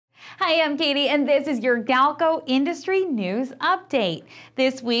Hi, I'm Katie, and this is your Galco Industry News Update.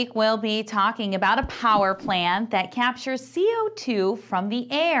 This week, we'll be talking about a power plant that captures CO2 from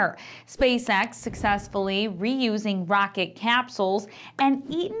the air, SpaceX successfully reusing rocket capsules, and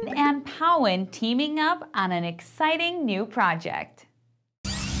Eaton and Powin teaming up on an exciting new project.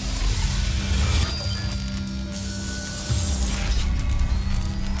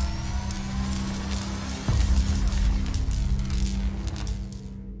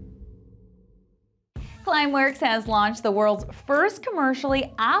 Climeworks has launched the world's first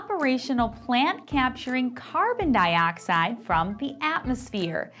commercially operational plant capturing carbon dioxide from the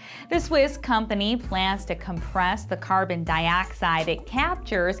atmosphere. The Swiss company plans to compress the carbon dioxide it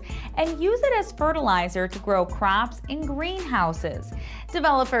captures and use it as fertilizer to grow crops in greenhouses.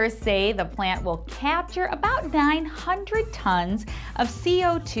 Developers say the plant will capture about 900 tons of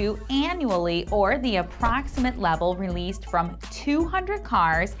CO2 annually, or the approximate level released from 200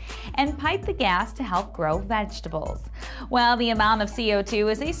 cars, and pipe the gas to help grow vegetables. While the amount of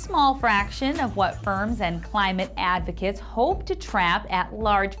CO2 is a small fraction of what firms and climate advocates hope to trap at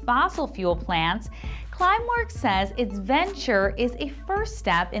large fossil fuel plants, Climeworks says its venture is a first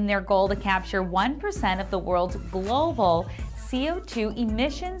step in their goal to capture 1% of the world's global CO2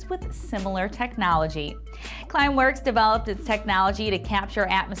 emissions with similar technology. Climeworks developed its technology to capture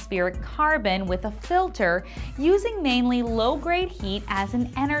atmospheric carbon with a filter, using mainly low-grade heat as an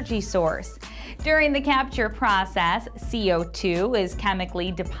energy source. During the capture process, CO2 is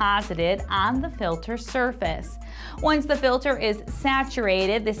chemically deposited on the filter surface. Once the filter is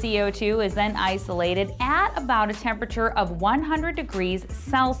saturated, the CO2 is then isolated at about a temperature of 100 degrees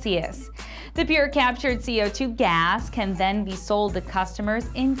Celsius. The pure captured CO2 gas can then be sold to customers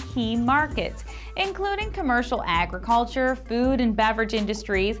in key markets, including commercial agriculture, food and beverage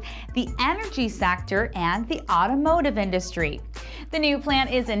industries, the energy sector, and the automotive industry. The new plant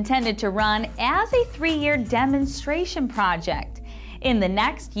is intended to run as a 3-year demonstration project. In the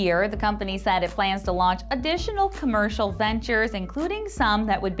next year, the company said it plans to launch additional commercial ventures, including some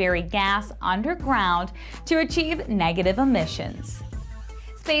that would bury gas underground to achieve negative emissions.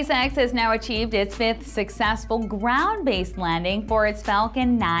 SpaceX has now achieved its 5th successful ground-based landing for its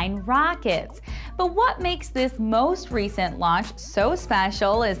Falcon 9 rockets. But what makes this most recent launch so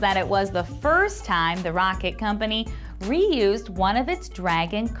special is that it was the first time the rocket company reused one of its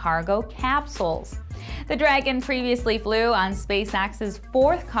Dragon cargo capsules. The Dragon previously flew on SpaceX's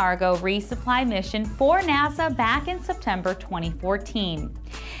 4th cargo resupply mission for NASA back in September 2014.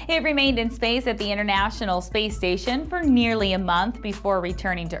 It remained in space at the International Space Station for nearly a month before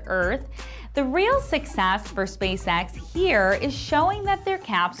returning to Earth. The real success for SpaceX here is showing that their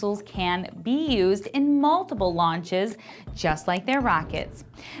capsules can be used in multiple launches, just like their rockets.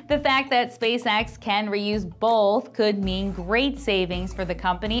 The fact that SpaceX can reuse both could mean great savings for the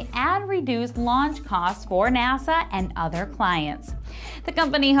company and reduce launch costs for NASA and other clients. The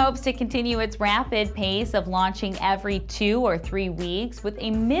company hopes to continue its rapid pace of launching every 2 or 3 weeks with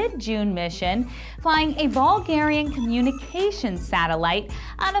a mid-June mission, flying a Bulgarian communications satellite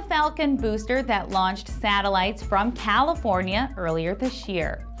on a Falcon booster that launched satellites from California earlier this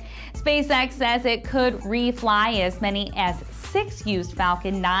year. SpaceX says it could refly as many as 6 used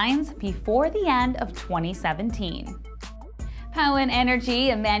Falcon 9s before the end of 2017. Powin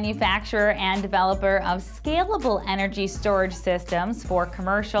Energy, a manufacturer and developer of scalable energy storage systems for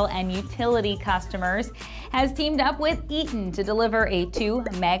commercial and utility customers, has teamed up with Eaton to deliver a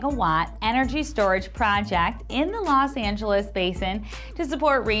 2-megawatt energy storage project in the Los Angeles basin to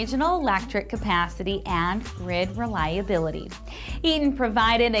support regional electric capacity and grid reliability. Eaton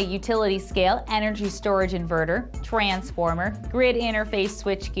provided a utility-scale energy storage inverter, transformer, grid interface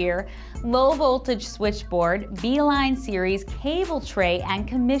switchgear, low-voltage switchboard, B-line series cable tray, and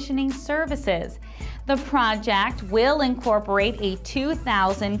commissioning services. The project will incorporate a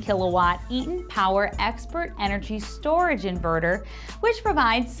 2,000 kilowatt Eaton Power Expert Energy Storage Inverter, which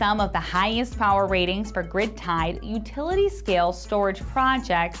provides some of the highest power ratings for grid-tied utility-scale storage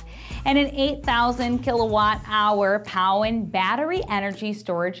projects, and an 8,000 kilowatt-hour Powin battery energy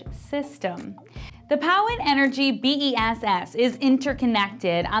storage system. The Powin Energy BESS is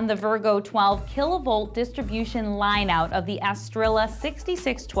interconnected on the Virgo 12 kilovolt distribution lineout of the Estrella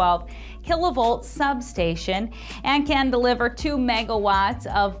 6612 kilovolt substation and can deliver 2 megawatts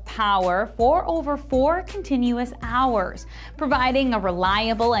of power for over 4 continuous hours, providing a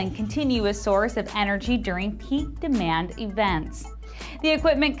reliable and continuous source of energy during peak demand events. The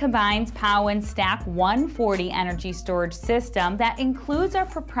equipment combines Powin's Stack 140 energy storage system that includes our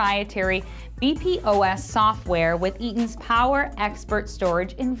proprietary BPOS software with Eaton's Power Expert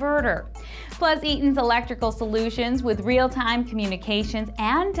Storage Inverter. Plus, Eaton's electrical solutions with real-time communications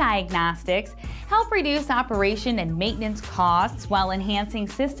and diagnostics help reduce operation and maintenance costs while enhancing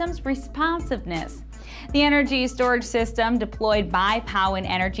systems responsiveness. The energy storage system deployed by Powin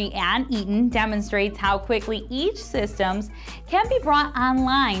Energy and Eaton demonstrates how quickly each systems can be brought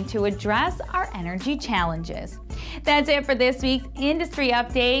online to address our energy challenges. That's it for this week's Industry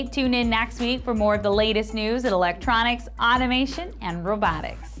Update. Tune in next week for more of the latest news in electronics, automation, and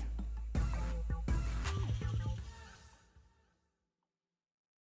robotics.